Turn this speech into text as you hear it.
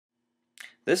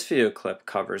This video clip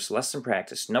covers lesson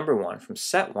practice number 1 from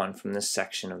set 1 from this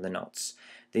section of the notes.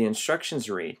 The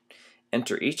instructions read,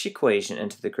 enter each equation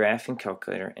into the graphing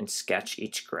calculator and sketch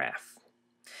each graph.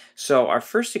 So our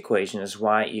first equation is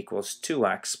y equals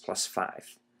 2x plus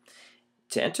 5.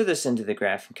 To enter this into the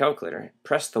graphing calculator,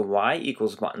 press the y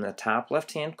equals button in the top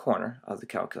left-hand corner of the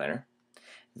calculator.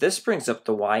 This brings up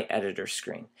the y editor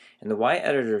screen, and the y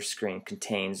editor screen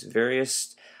contains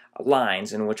various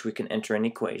lines in which we can enter in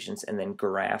equations and then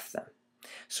graph them.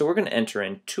 So we're going to enter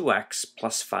in 2x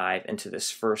plus 5 into this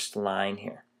first line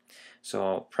here. So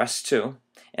I'll press 2,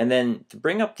 and then to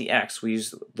bring up the x we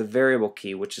use the variable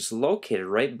key, which is located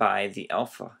right by the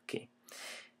alpha key.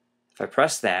 If I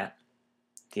press that,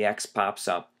 the x pops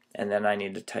up, and then I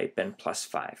need to type in plus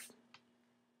 5.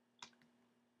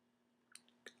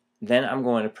 Then I'm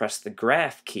going to press the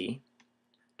graph key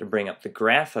to bring up the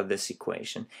graph of this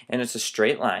equation, and it's a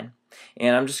straight line.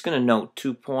 And I'm just going to note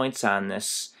 2 points on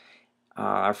this.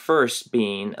 Our first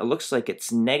being, it looks like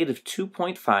it's negative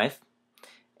 2.5,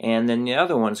 and then the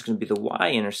other one is going to be the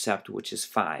y-intercept, which is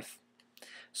 5.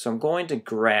 So I'm going to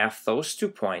graph those 2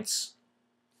 points.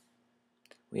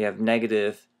 We have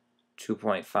negative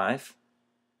 2.5,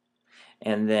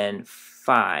 and then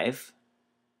 5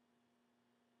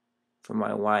 for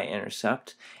my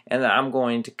y-intercept, and then I'm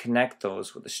going to connect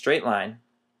those with a straight line.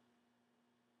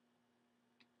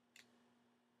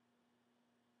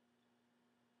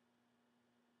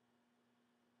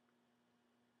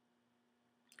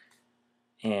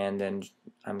 And then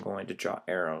I'm going to draw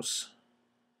arrows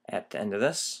at the end of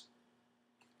this.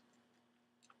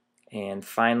 And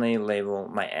finally label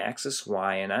my axis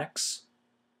y and x.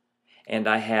 And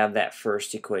I have that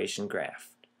first equation graphed.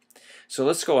 So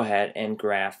let's go ahead and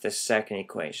graph this second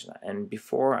equation. And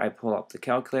before I pull up the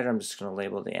calculator, I'm just going to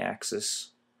label the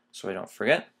axis so I don't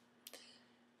forget.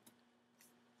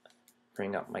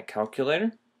 Bring up my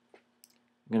calculator.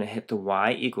 I'm going to hit the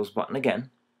y equals button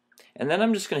again. And then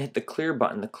I'm just going to hit the clear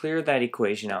button to clear that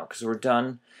equation out because we're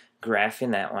done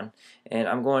graphing that one. And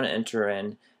I'm going to enter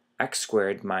in x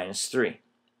squared minus 3.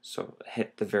 So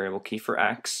hit the variable key for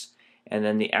x, and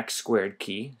then the x squared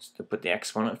key to put the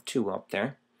exponent of 2 up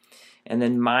there, and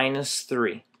then minus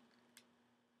 3.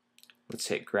 Let's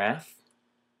hit graph.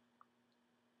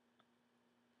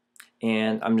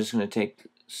 And I'm just going to take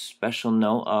special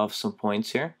note of some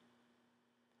points here.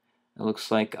 It looks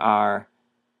like our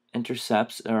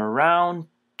intercepts are around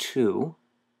 2,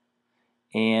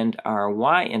 and our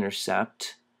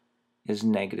y-intercept is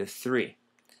negative 3.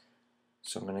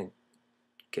 So I'm going to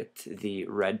get the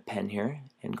red pen here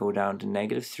and go down to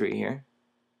negative 3 here.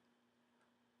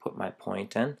 Put my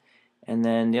point in. And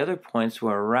then the other points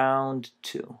were around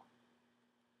 2.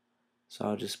 So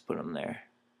I'll just put them there.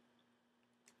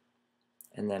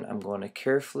 And then I'm going to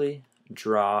carefully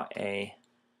draw a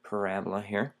parabola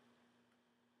here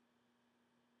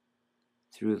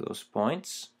through those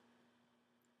points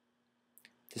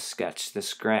to sketch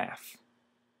this graph.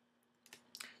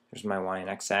 There's my y and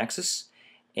x axis.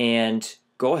 And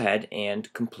go ahead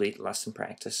and complete lesson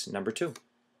practice number 2.